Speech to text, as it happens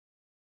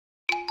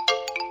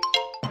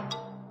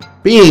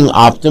Being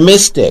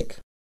optimistic.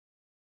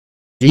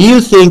 Do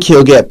you think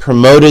he'll get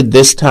promoted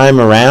this time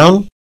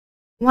around?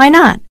 Why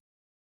not?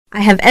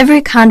 I have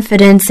every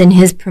confidence in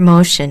his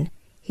promotion.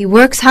 He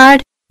works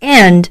hard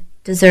and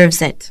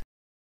deserves it.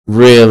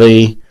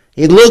 Really?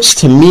 It looks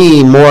to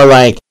me more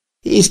like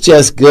he's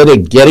just good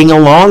at getting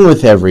along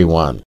with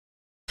everyone.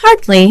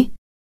 Hardly.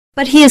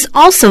 But he is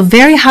also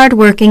very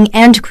hardworking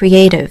and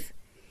creative.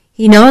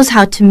 He knows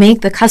how to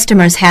make the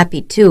customers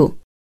happy too.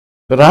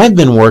 But I've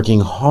been working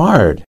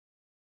hard.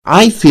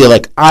 I feel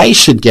like I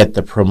should get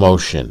the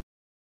promotion.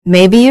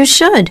 Maybe you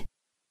should.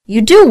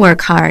 You do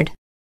work hard.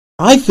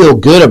 I feel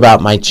good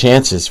about my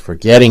chances for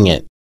getting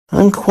it.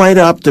 I'm quite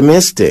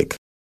optimistic.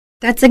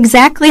 That's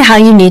exactly how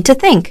you need to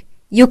think.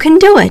 You can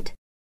do it.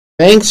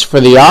 Thanks for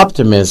the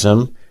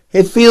optimism.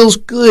 It feels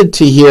good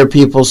to hear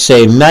people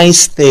say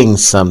nice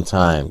things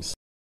sometimes.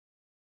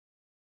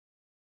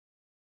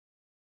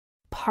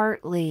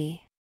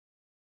 Partly.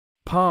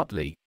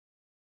 Partly.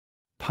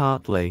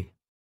 Partly.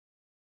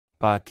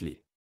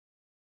 Partly.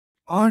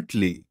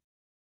 Partly.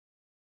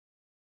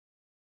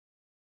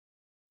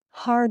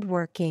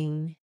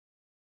 Hardworking.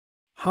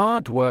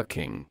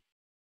 Hardworking.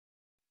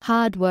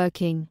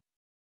 Hardworking.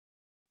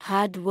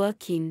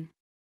 Hardworking.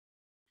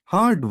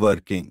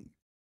 Hardworking.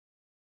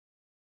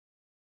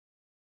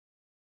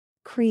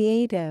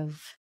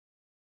 Creative.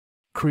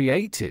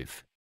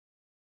 Creative.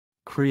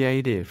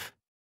 Creative.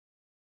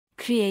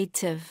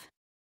 Creative.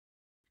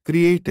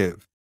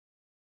 Creative.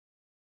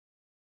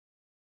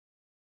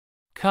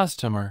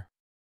 Customer.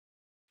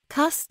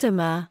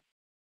 Customer.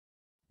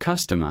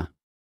 Customer.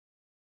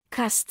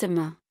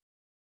 Customer.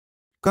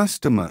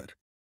 Customer.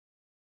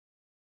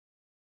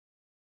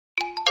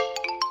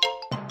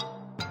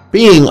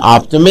 Being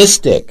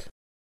optimistic.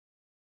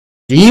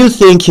 Do you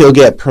think he'll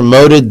get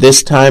promoted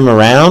this time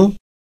around?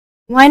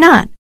 Why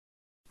not?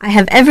 I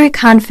have every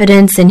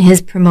confidence in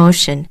his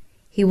promotion.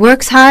 He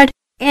works hard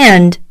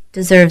and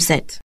deserves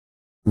it.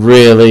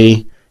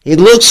 Really? It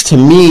looks to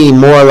me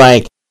more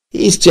like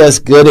he's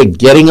just good at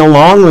getting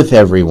along with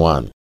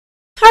everyone.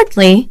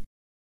 Hardly.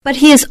 But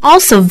he is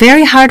also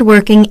very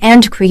hardworking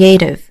and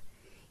creative.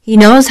 He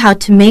knows how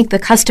to make the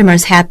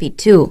customers happy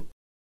too.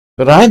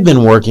 But I've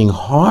been working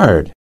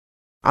hard.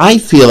 I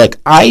feel like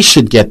I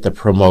should get the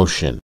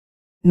promotion.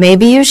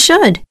 Maybe you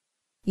should.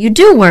 You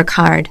do work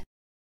hard.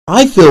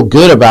 I feel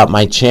good about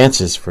my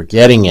chances for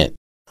getting it.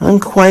 I'm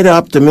quite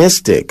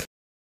optimistic.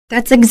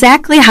 That's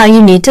exactly how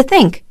you need to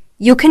think.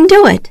 You can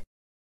do it.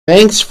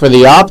 Thanks for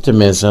the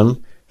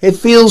optimism. It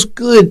feels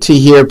good to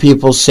hear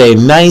people say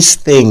nice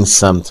things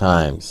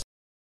sometimes.